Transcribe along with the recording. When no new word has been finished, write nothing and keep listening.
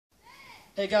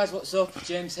Hey guys, what's up?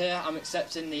 James here. I'm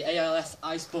accepting the ALS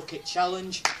Ice Bucket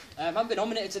Challenge. I haven't been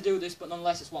nominated to do this, but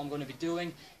nonetheless it's what I'm going to be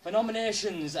doing. For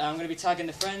nominations, I'm going to be tagging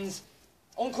the friends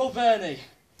Uncle Bernie,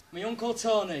 my Uncle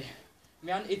Tony,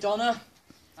 my Auntie Donna,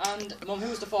 and Mum, who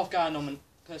was the fourth guy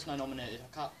person I nominated?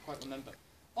 I can't quite remember.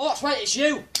 Oh, that's right, it's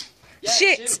you! Yeah,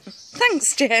 shit! It's you.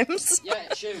 Thanks, James. Yeah,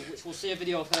 it's you, which we'll see a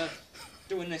video of her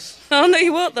doing this. Oh, no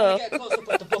you won't though. If you want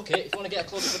to get a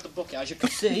close-up of the bucket, as you can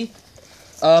see,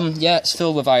 yeah, it's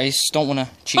filled with ice. Don't want to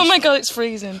cheat. Oh my god, it's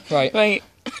freezing. Right. Right.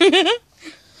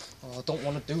 Oh, I don't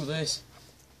want to do this.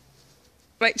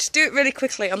 Right, just do it really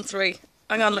quickly on 3.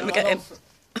 Hang on, let me get in.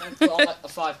 Put on like a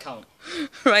 5 count.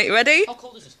 Right, ready? How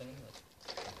cold is this thing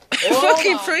anyway?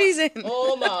 Fucking freezing.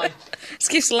 Oh my.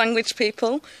 Excuse the language,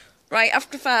 people. Right,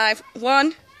 after 5.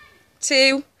 1,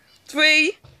 2,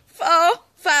 3, 4,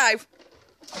 5.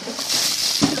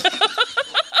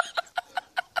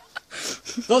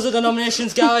 Those are the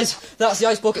nominations, guys. That's the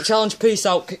Ice Bucket Challenge. Peace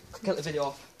out. Get the video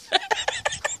off.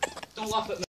 Don't laugh at me.